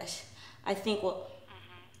it, but I think what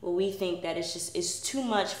we think that it's too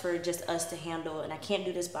much for just us to handle, and I can't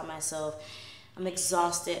do this by myself. I'm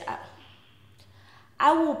exhausted.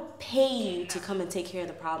 I will pay you to come and take care of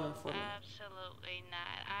the problem for me. Absolutely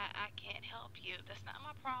not. I can't help you. That's not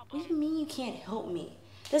my problem. What do you mean you can't help me?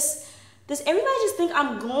 Does everybody just think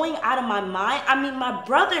I'm going out of my mind? I mean, my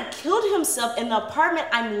brother killed himself in the apartment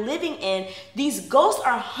I'm living in. These ghosts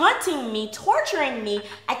are hunting me, torturing me.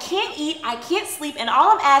 I can't eat, I can't sleep, and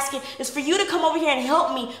all I'm asking is for you to come over here and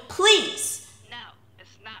help me, please. No,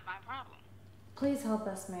 it's not my problem. Please help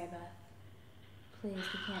us, Mary Beth. Please,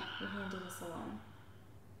 we can't do this alone.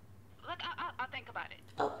 Look, I'll think about it.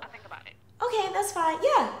 Oh. I'll think about it. Okay, that's fine.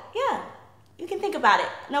 Yeah. You can think about it.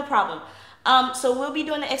 No problem. So we'll be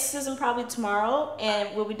doing the exorcism probably tomorrow,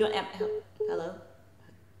 and we'll be doing. Hello.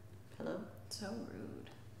 So rude.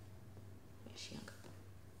 Where's she?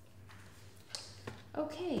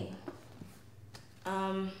 Okay.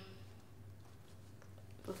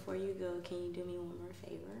 Before you go, can you do me one more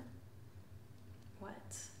favor?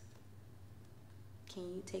 What? Can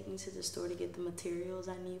you take me to the store to get the materials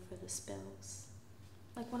I need for the spells?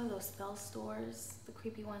 Like one of those spell stores, the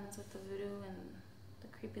creepy ones with the voodoo and the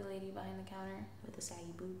creepy lady behind the counter With the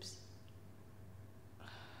saggy boobs.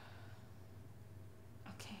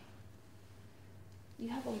 Okay. You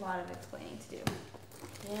have a lot of explaining to do.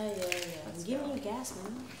 Yeah. Let's Give go. me a gas,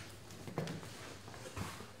 man.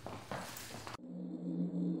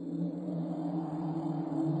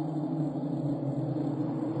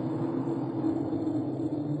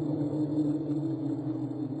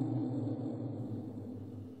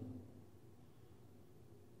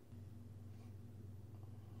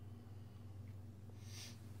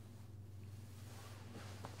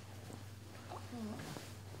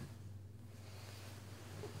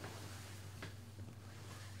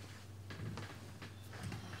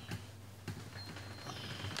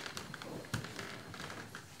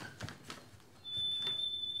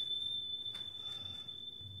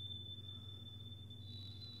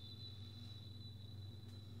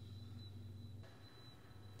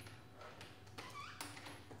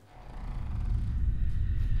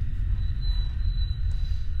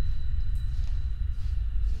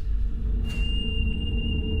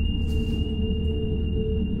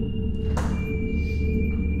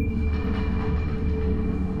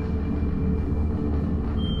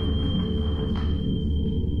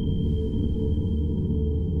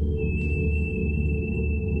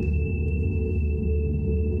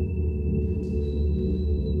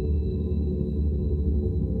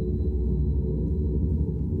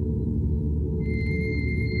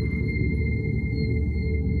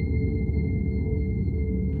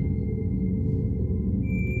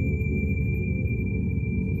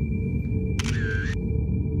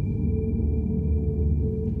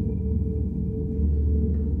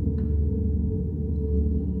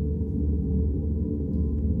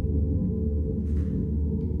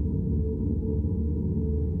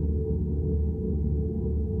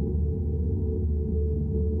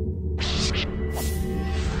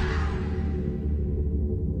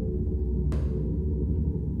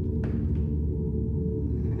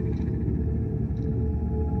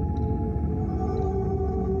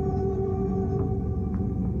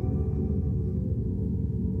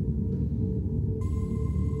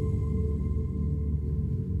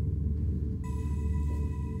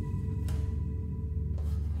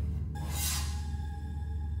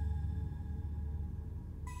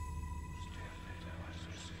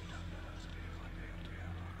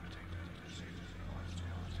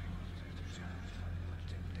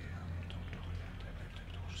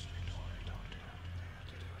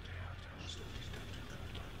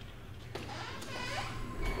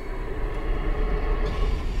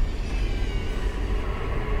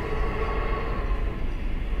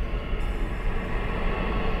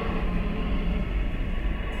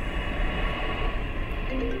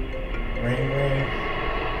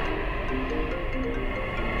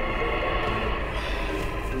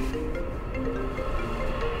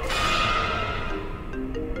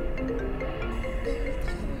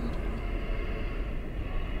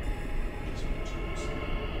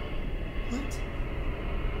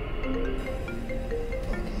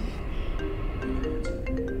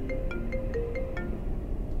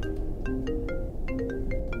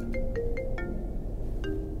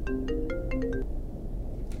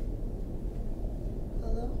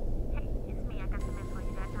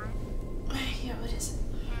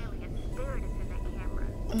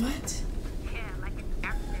 What? Yeah, like it's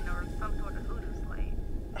accident or some sort of hoodoo slave.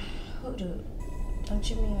 Hoodoo? Don't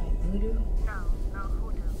you mean like voodoo? No,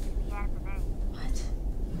 hoodoo. He has a name. What? His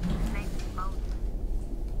name is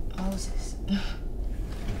Moses. Moses.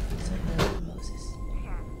 So Moses.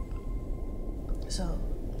 Yeah. So,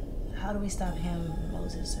 how do we stop him,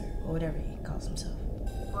 Moses, or whatever he calls himself?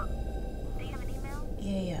 Well, do you have an email?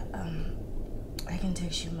 Yeah. I can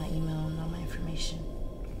text you my email and all my information.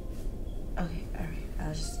 Okay, alright.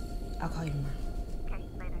 I'll call you more. Okay,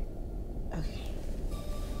 later. Okay.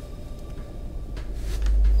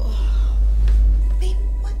 Oh, babe,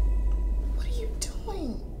 what are you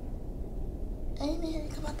doing? I didn't hear you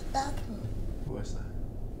come out the bathroom. Who was that?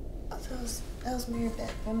 Oh, that was Mary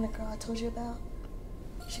Beth. Remember the girl I told you about?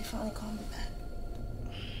 She finally called me back.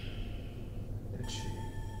 Did she?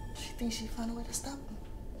 She thinks she found a way to stop him.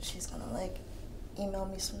 She's gonna email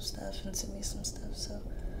me some stuff and send me some stuff, so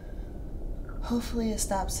hopefully it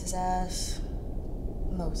stops his ass.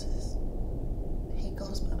 Moses. He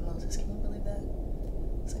goes by Moses. Can you believe that?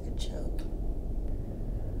 It's like a joke.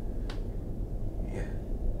 Yeah.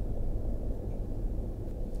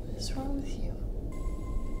 What's wrong with you?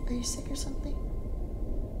 Are you sick or something?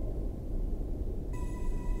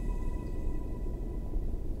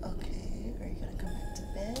 Okay, are you gonna come back to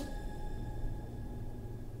bed?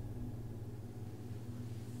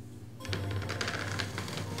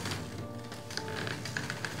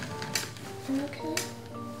 You okay?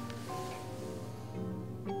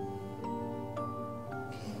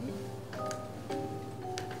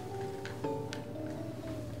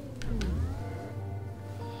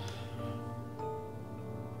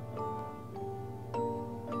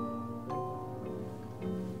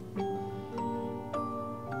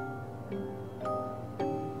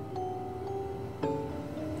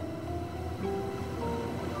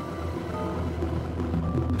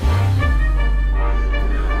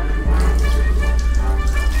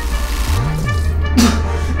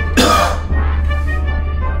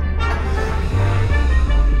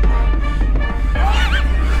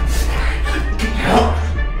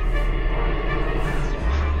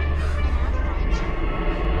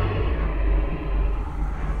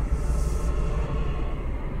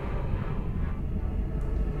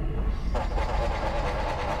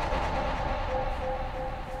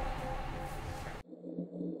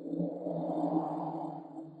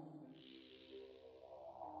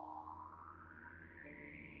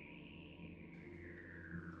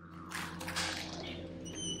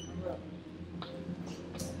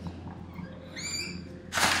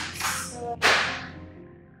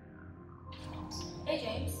 Hey,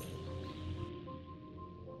 James.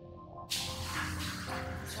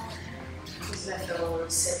 He's gonna go a little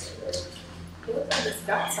sick. He looks like he's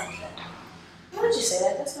got something. Why would you say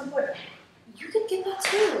that? That's my boyfriend. You could get that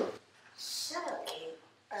too. Shut up, Kate.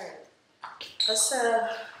 Alright.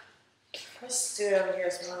 Let's do it over here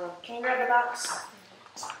as well. Can you grab the box?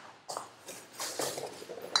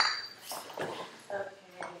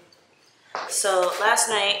 Okay. So last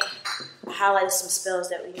night I highlighted some spells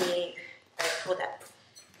that we need. Alright, hold that.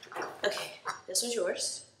 Okay, this one's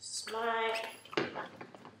yours. This is mine.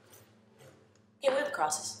 Yeah, where are the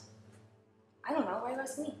crosses? I don't know. Why are you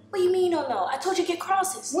asking me? What do you mean you don't know? I told you to get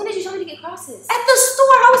crosses. When did you tell me to get crosses? At the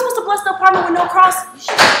store. How are we supposed to bless the apartment with no crosses?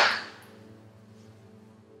 Are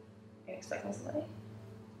you expecting somebody?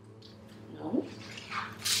 No.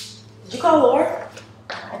 Did you call Laura?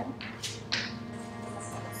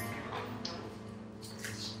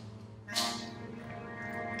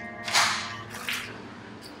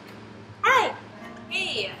 Hi.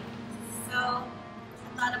 Hey. So,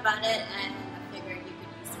 I thought about it and I figured you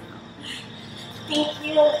could use some help. Thank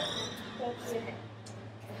you. Thank you.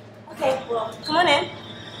 Okay, well, come on in.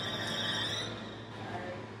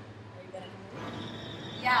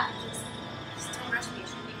 Yeah, just don't rush me. You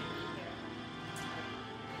shouldn't even be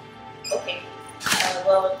here. Okay.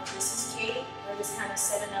 Well, this is Kate. We're just kind of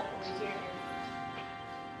setting up over here.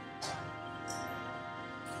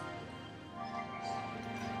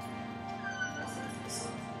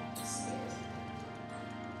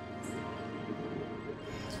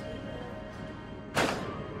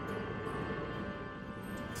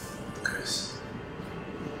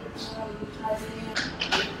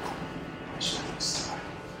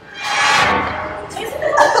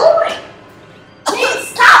 James,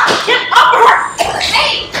 stop! Get off of her!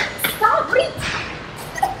 Hey! Stop! What are you...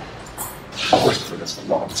 I worked for this a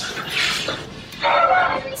long time.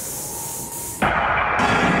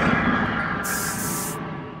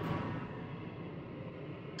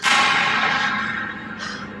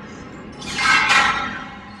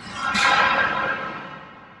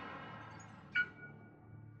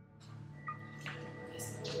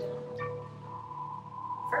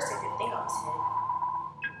 First, I did thing on his head.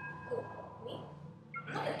 Who? Me?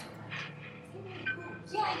 I'm not gonna do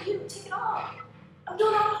that. Yeah, you. Take it off. I'm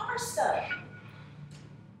doing all the hard stuff.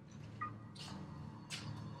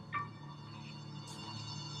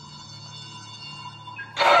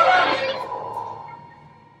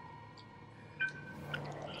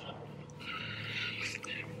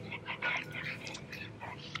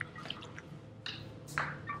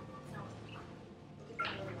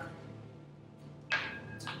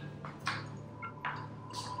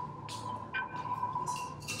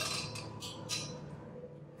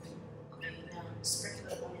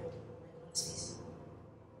 Sprinkle it on his face.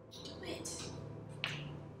 Do it.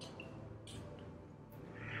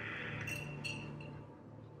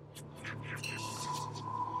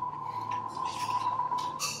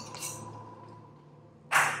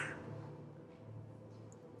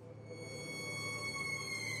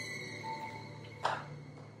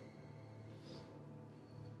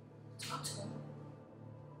 Talk to him.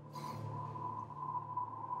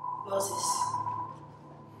 Moses.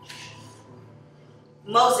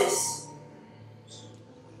 Moses,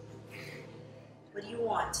 what do you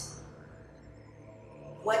want?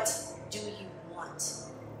 What do you want?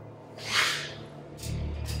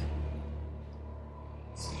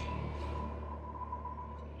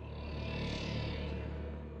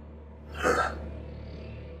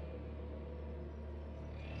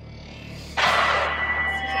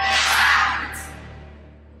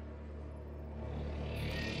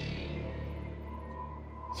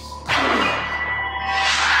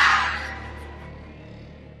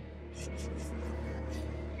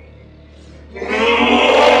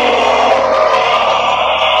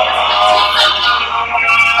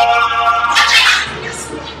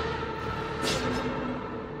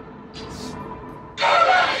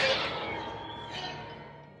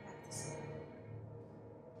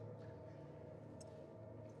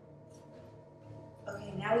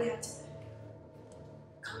 Okay, now we have to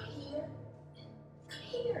come here. Come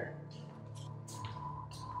here. He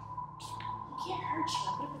can't hurt you. I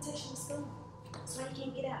put protection stone. That's why you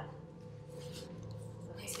can't get out.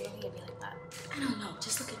 Okay, so you don't need to be like that. I don't know.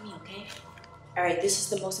 Just look at me, okay? Alright, this is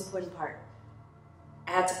the most important part.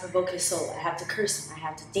 I have to provoke his soul. I have to curse him. I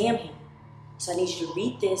have to damn him. So I need you to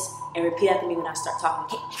read this and repeat after me when I start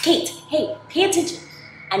talking. Kate, hey, pay attention.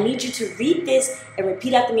 I need you to read this and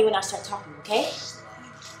repeat after me when I start talking, okay?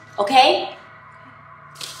 Okay?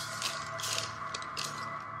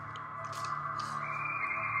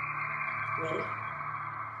 Ready?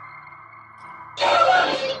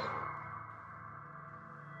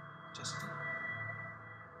 Jessica?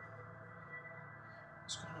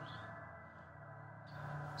 What's going on?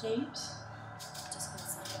 James? Jessica,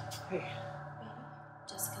 that's not Hey, baby.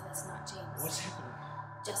 Jessica, that's not James. what's happening?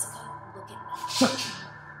 Jessica, look at me.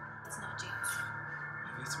 That's not James.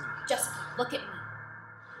 Maybe it's me. Jessica, look at me.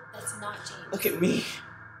 That's not James. Look at me.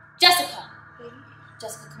 Jessica! Baby.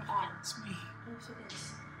 Jessica, come on. It's me. What if it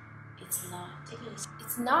is? It's not. It is.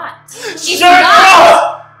 It's not. Shut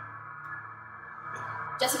up!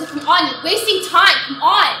 Jessica, come on. You're wasting time. Come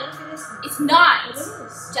on. What if it is? It's not. What it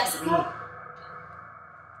is? Jessica.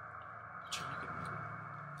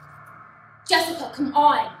 Jessica, come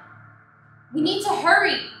on. We need to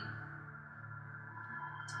hurry.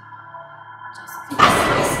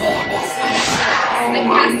 I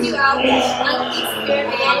cast you out, unclean spirit,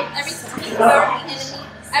 along with every scheme of the enemy,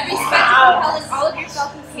 every specter compelling all of your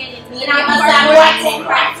self companions. Be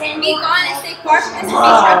gone and stay far from this creature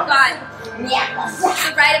of God. The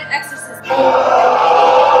rite of exorcism.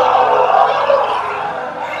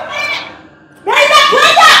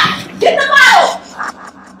 Get the bottle!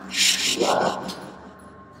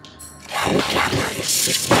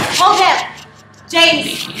 Hold him!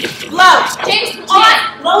 James, blow! James, come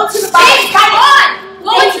on! Blow into the bottle! James, come on!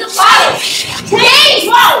 Blow into the bottle! James!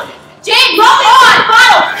 Blow! James, Blow come on! into the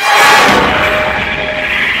bottle!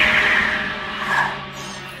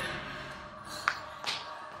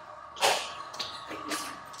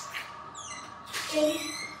 Baby.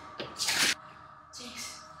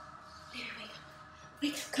 James. Baby, wake up.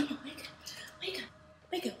 Wake up. Come on, wake up. Wake up.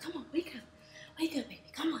 Wake up. Come on, wake up. Wake up, baby.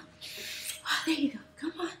 Come on. Oh, there you go.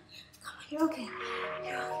 Come on. Come on. You're okay.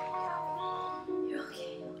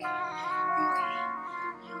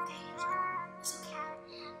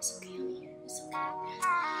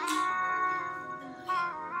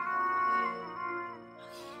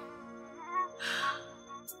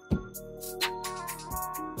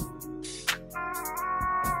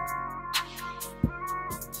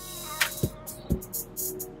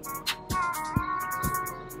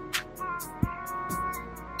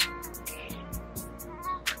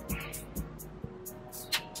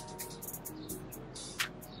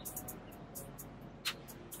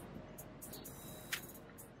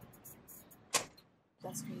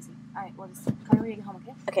 We'll just come when you get home,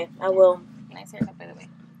 okay? Okay, I will. Nice haircut, by the way.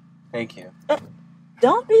 Thank you.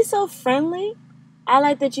 Don't be so friendly. I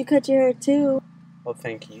like that you cut your hair too. Well,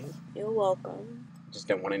 thank you. You're welcome. Just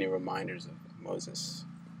didn't want any reminders of Moses.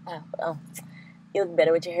 Oh. You look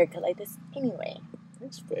better with your haircut like this anyway.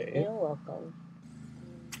 Thanks, babe. You're welcome.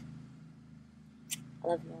 I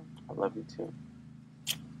love you. I love you too.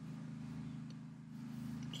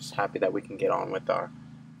 Just happy that we can get on with our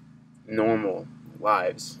normal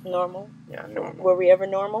lives. Normal? Yeah, normal. Were we ever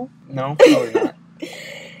normal? No, probably not.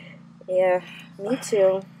 Yeah, me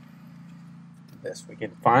too. This, we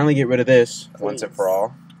can finally get rid of this once and Please. for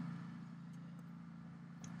all.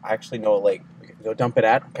 I actually know a lake. We can go dump it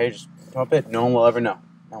at. Okay, just dump it. No one will ever know.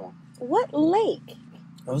 No one. What lake?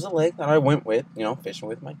 It was a lake that I went with, fishing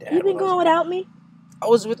with my dad. You been going without me? I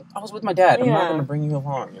was with my dad. I'm not Yeah. going to bring you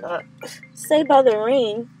along. Say by the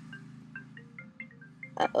ring.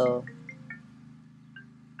 Uh-oh.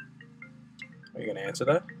 Are you going to answer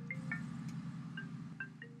that?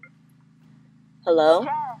 Hello?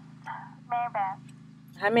 Yes, Mary Beth.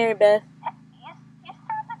 Hi, Mary Beth. You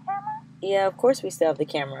still have the camera? Yeah, of course we still have the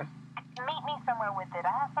camera. Meet me somewhere with it. I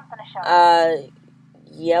have something to show you.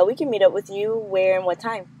 Yeah, we can meet up with you. Where and what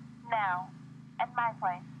time? Now, at my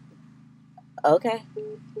place. Okay.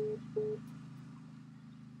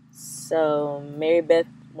 So, Mary Beth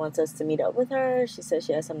wants us to meet up with her. She says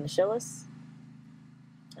she has something to show us.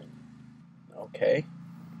 Okay.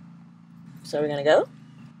 So, we're gonna go?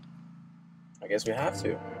 I guess we have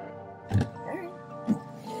to. Alright.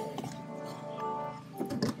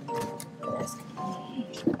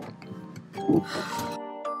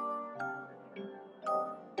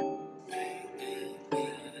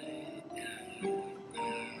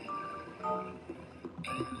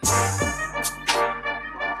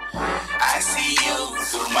 I see you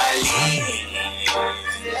through my lens.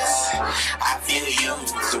 I feel you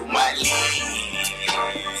through my lens.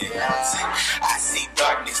 I see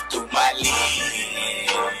darkness through my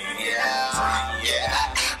lens.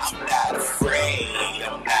 Yeah. I'm not afraid.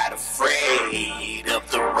 I'm not afraid of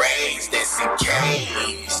the rays that's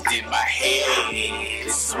encaged in my head.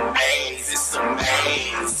 It's a maze. It's a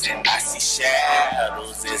maze. And I see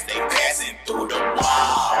shadows as they passing through the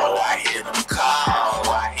wall. I hear them call.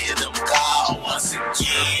 I hear them call once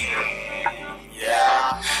again.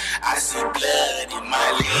 Yeah, I see blood in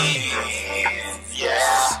my lens.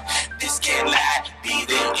 Yeah, this cannot be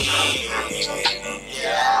the end.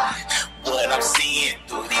 Yeah, what I'm seeing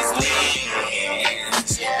through these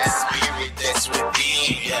lenses. Yeah, spirit that's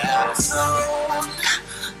within. Yeah, so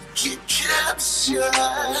get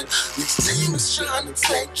captured. These demons trying to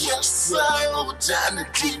take your soul down the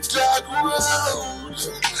deep dark road.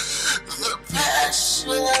 The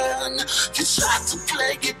passion, you try to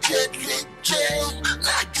play a deadly game.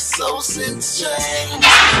 Knock your souls in chains.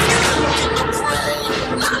 In the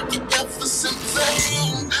brain, knock your efforts in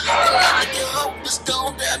vain. And now your hope is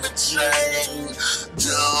gone down the drain.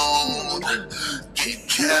 Don't get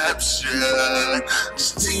captured.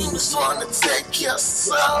 These demons wanna take your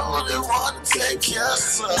soul. They wanna take your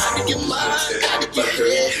soul. Gotta get mine, gotta get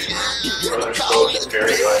it. You gotta call it dead.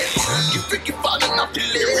 You think you're falling off the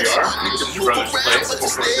ledge. Here we are. This is your brother's place,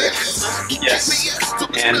 446. Yes.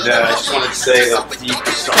 And I just wanted to say that you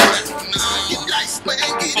can start.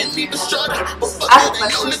 I have a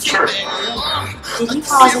question. Sure. Did he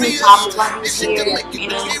cause any problems while he was here? Any place like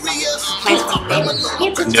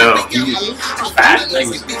No, he was fat. He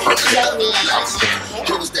was perfect.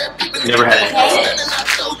 Outstanding. Never had any.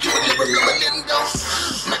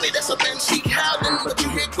 Maybe that's a bench she howling, but you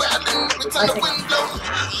hear growling every time the wind blows.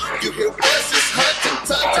 You hear voices hurting,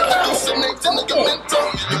 touching, hallucinating like a mental.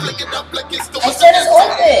 You flick it up like it's going to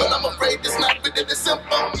but I'm afraid it's not really this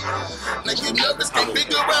simple. Now you nervous, can't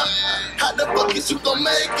figure out how the fuck is you gonna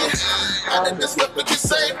make it. How did this weapon get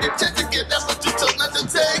saved? It just to get that, but you told not to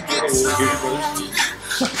take it. So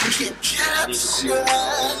get captured.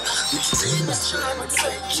 These demons trying to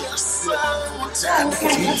take your soul down the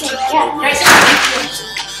deep dark.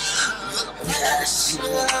 Passion,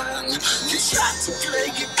 you try to play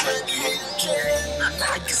your deadly game.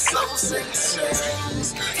 Now your soul's in chains.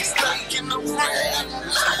 It's like in the rain,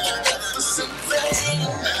 like your efforts in vain.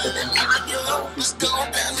 And now your hope is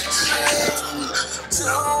gone down the drain.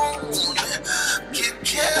 Don't get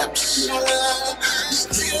captured. These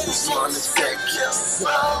demons wanna take your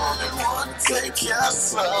soul. They wanna take your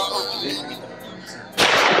soul.